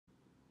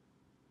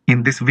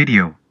In this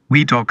video,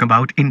 we talk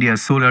about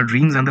India's solar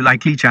dreams and the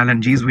likely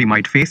challenges we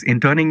might face in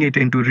turning it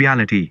into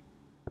reality.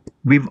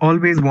 We've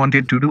always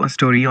wanted to do a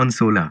story on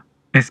solar,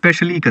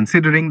 especially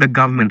considering the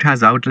government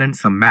has outlined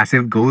some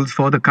massive goals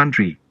for the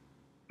country.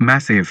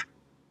 Massive.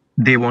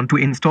 They want to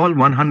install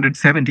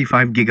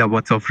 175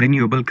 gigawatts of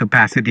renewable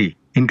capacity,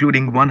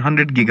 including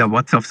 100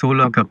 gigawatts of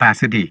solar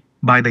capacity,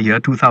 by the year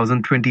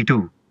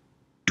 2022.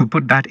 To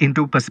put that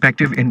into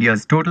perspective,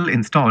 India's total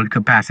installed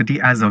capacity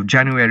as of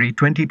January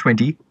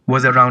 2020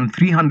 was around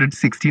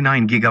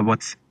 369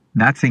 gigawatts.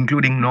 That's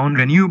including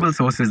non-renewable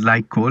sources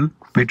like coal,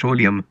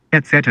 petroleum,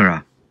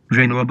 etc.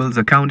 Renewables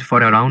account for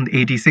around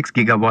 86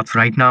 gigawatts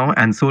right now,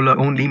 and solar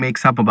only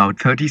makes up about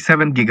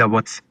 37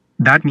 gigawatts.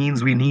 That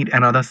means we need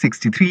another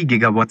 63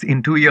 gigawatts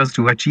in 2 years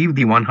to achieve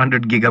the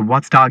 100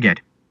 gigawatts target.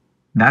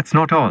 That's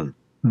not all.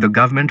 The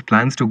government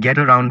plans to get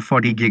around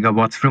 40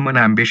 gigawatts from an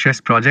ambitious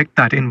project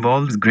that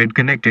involves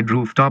grid-connected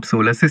rooftop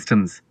solar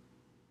systems.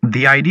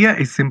 The idea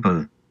is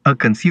simple. A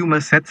consumer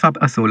sets up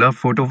a solar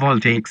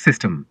photovoltaic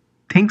system.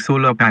 Think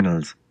solar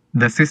panels.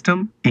 The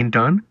system, in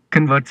turn,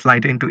 converts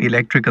light into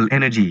electrical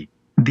energy.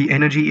 The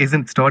energy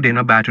isn't stored in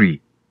a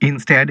battery.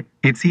 Instead,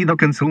 it's either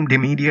consumed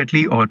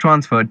immediately or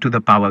transferred to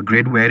the power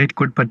grid, where it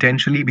could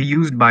potentially be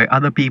used by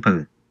other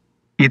people.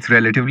 It's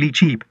relatively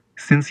cheap,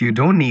 since you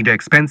don't need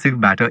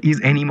expensive batteries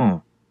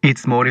anymore.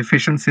 It's more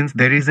efficient since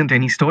there isn't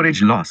any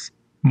storage loss.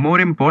 More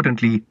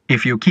importantly,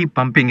 if you keep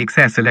pumping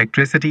excess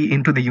electricity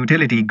into the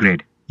utility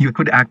grid, you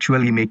could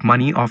actually make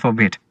money off of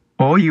it.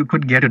 Or you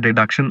could get a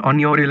deduction on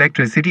your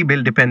electricity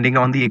bill depending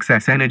on the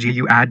excess energy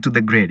you add to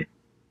the grid.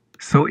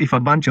 So if a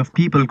bunch of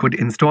people could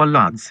install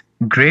large,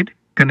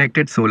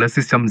 grid-connected solar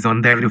systems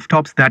on their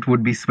rooftops, that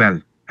would be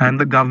swell. And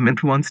the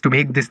government wants to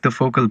make this the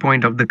focal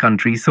point of the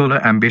country's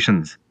solar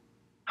ambitions.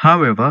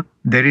 However,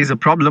 there is a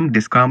problem.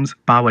 Discoms,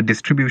 power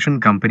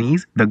distribution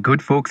companies, the good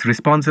folks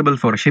responsible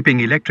for shipping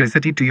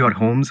electricity to your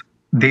homes,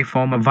 they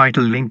form a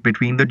vital link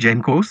between the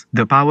gencos,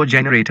 the power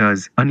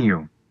generators, and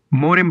you.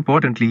 More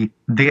importantly,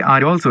 they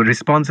are also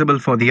responsible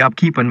for the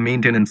upkeep and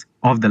maintenance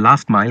of the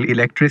last mile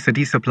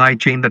electricity supply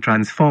chain, the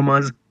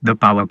transformers, the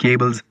power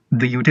cables,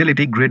 the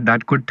utility grid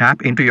that could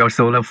tap into your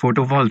solar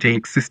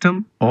photovoltaic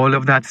system, all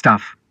of that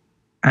stuff.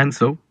 And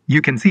so,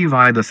 you can see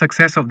why the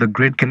success of the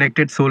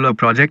grid-connected solar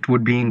project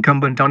would be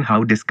incumbent on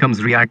how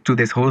Discoms react to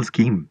this whole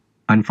scheme.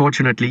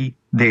 Unfortunately,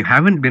 they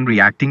haven't been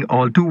reacting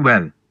all too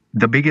well.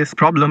 The biggest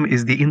problem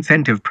is the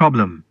incentive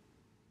problem.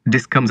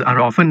 Discoms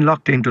are often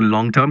locked into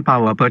long-term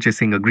power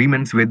purchasing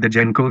agreements with the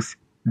gencos.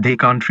 They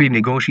can't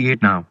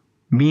renegotiate now.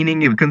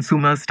 Meaning if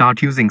consumers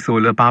start using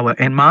solar power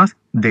en masse,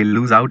 they'll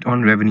lose out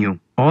on revenue,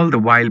 all the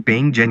while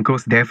paying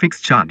gencos their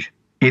fixed charge.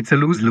 It's a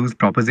lose-lose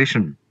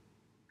proposition.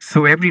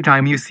 So every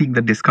time you seek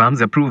the Discom's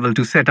approval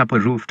to set up a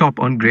rooftop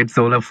on-grid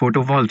solar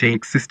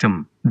photovoltaic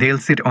system, they'll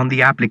sit on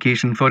the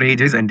application for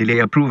ages and delay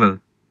approval.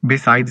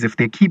 Besides, if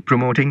they keep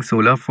promoting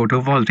solar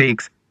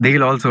photovoltaics,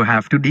 they'll also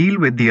have to deal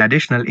with the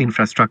additional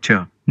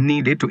infrastructure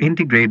needed to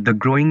integrate the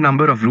growing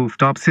number of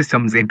rooftop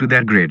systems into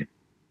their grid.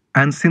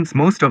 And since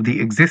most of the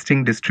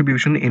existing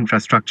distribution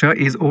infrastructure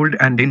is old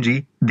and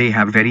dingy, they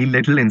have very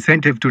little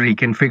incentive to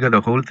reconfigure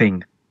the whole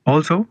thing.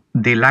 Also,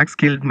 they lack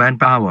skilled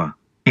manpower.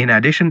 In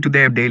addition to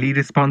their daily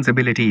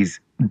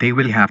responsibilities, they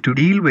will have to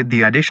deal with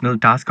the additional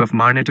task of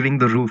monitoring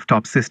the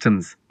rooftop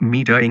systems,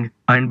 metering,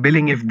 and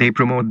billing if they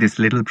promote this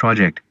little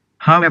project.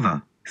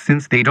 However,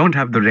 since they don't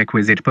have the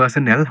requisite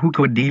personnel who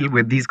could deal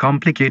with these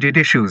complicated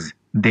issues,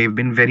 they've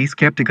been very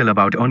skeptical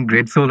about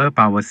on-grid solar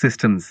power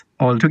systems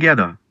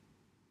altogether.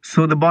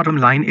 So the bottom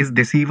line is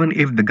this: even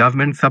if the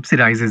government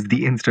subsidizes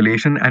the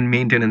installation and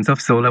maintenance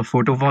of solar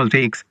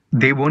photovoltaics,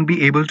 they won't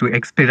be able to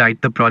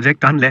expedite the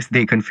project unless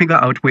they can figure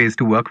out ways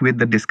to work with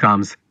the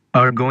Discoms.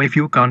 Ergo, if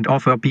you can't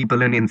offer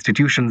people and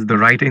institutions the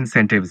right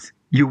incentives,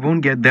 you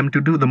won't get them to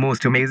do the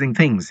most amazing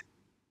things.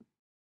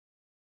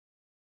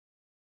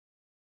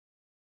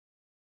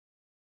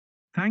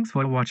 Thanks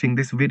for watching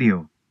this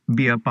video.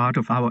 Be a part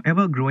of our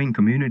ever-growing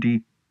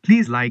community.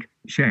 Please like,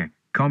 share,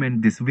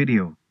 comment this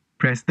video.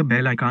 Press the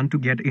bell icon to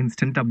get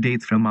instant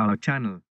updates from our channel.